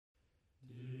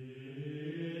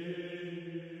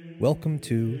Welcome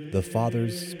to The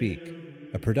Fathers Speak,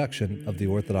 a production of the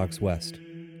Orthodox West.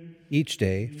 Each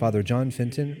day, Father John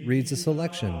Fenton reads a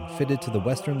selection fitted to the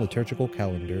Western liturgical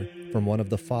calendar from one of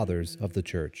the Fathers of the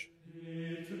Church.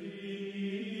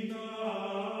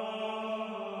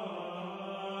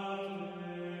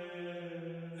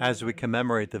 As we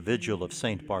commemorate the vigil of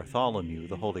St Bartholomew,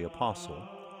 the Holy Apostle,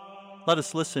 let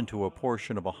us listen to a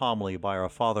portion of a homily by our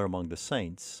Father among the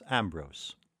Saints,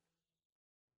 Ambrose.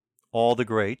 All the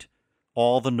great,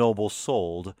 all the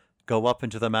noble-souled, go up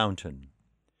into the mountain.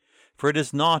 For it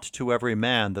is not to every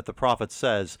man that the prophet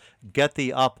says, Get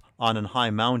thee up on an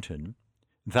high mountain,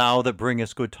 thou that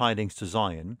bringest good tidings to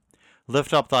Zion.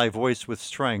 Lift up thy voice with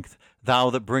strength, thou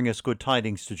that bringest good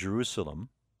tidings to Jerusalem.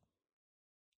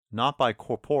 Not by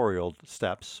corporeal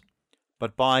steps,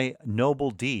 but by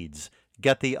noble deeds,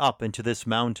 get thee up into this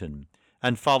mountain,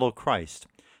 and follow Christ,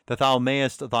 that thou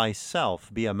mayest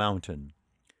thyself be a mountain.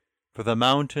 For the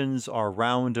mountains are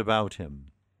round about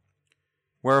him.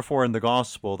 Wherefore in the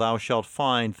Gospel thou shalt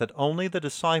find that only the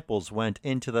disciples went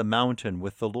into the mountain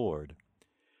with the Lord.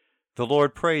 The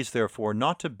Lord prays, therefore,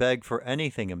 not to beg for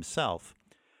anything himself,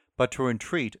 but to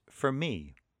entreat for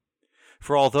me.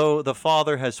 For although the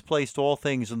Father has placed all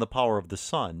things in the power of the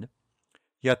Son,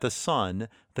 yet the Son,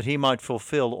 that he might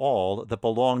fulfill all that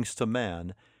belongs to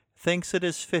man, thinks it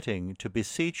is fitting to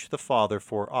beseech the Father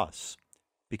for us,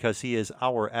 because he is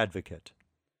our advocate.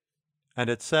 And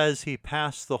it says he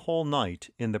passed the whole night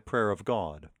in the prayer of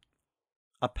God.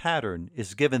 A pattern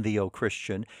is given thee, O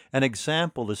Christian, an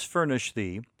example is furnished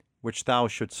thee, which thou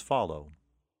shouldst follow.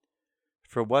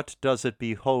 For what does it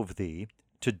behove thee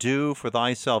to do for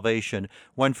thy salvation,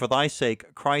 when for thy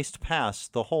sake Christ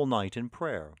passed the whole night in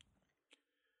prayer?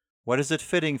 What is it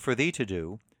fitting for thee to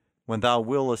do, when thou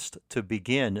willest to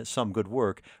begin some good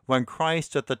work, when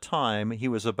Christ at the time he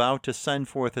was about to send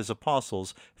forth his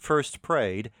apostles first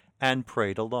prayed, and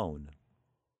prayed alone?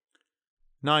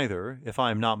 Neither, if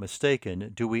I am not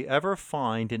mistaken, do we ever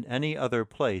find in any other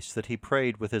place that he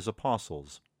prayed with his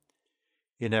apostles.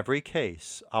 In every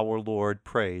case our Lord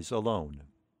prays alone.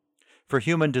 For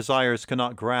human desires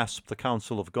cannot grasp the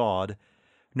counsel of God,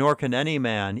 nor can any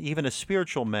man, even a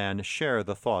spiritual man, share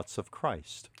the thoughts of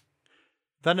Christ.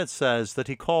 Then it says that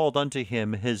he called unto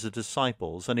him his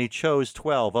disciples, and he chose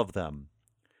 12 of them,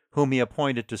 whom he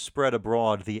appointed to spread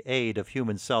abroad the aid of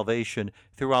human salvation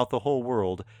throughout the whole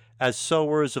world, as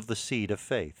sowers of the seed of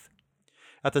faith.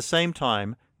 At the same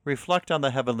time, reflect on the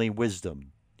heavenly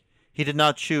wisdom. He did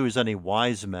not choose any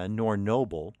wise men nor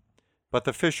noble, but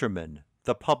the fishermen,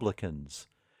 the publicans,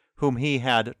 whom he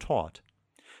had taught,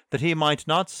 that he might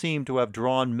not seem to have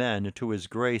drawn men to his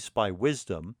grace by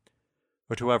wisdom,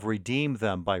 or to have redeemed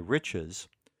them by riches,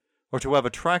 or to have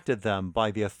attracted them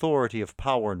by the authority of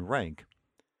power and rank,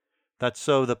 that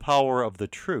so the power of the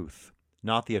truth,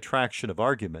 not the attraction of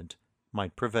argument,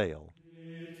 might prevail.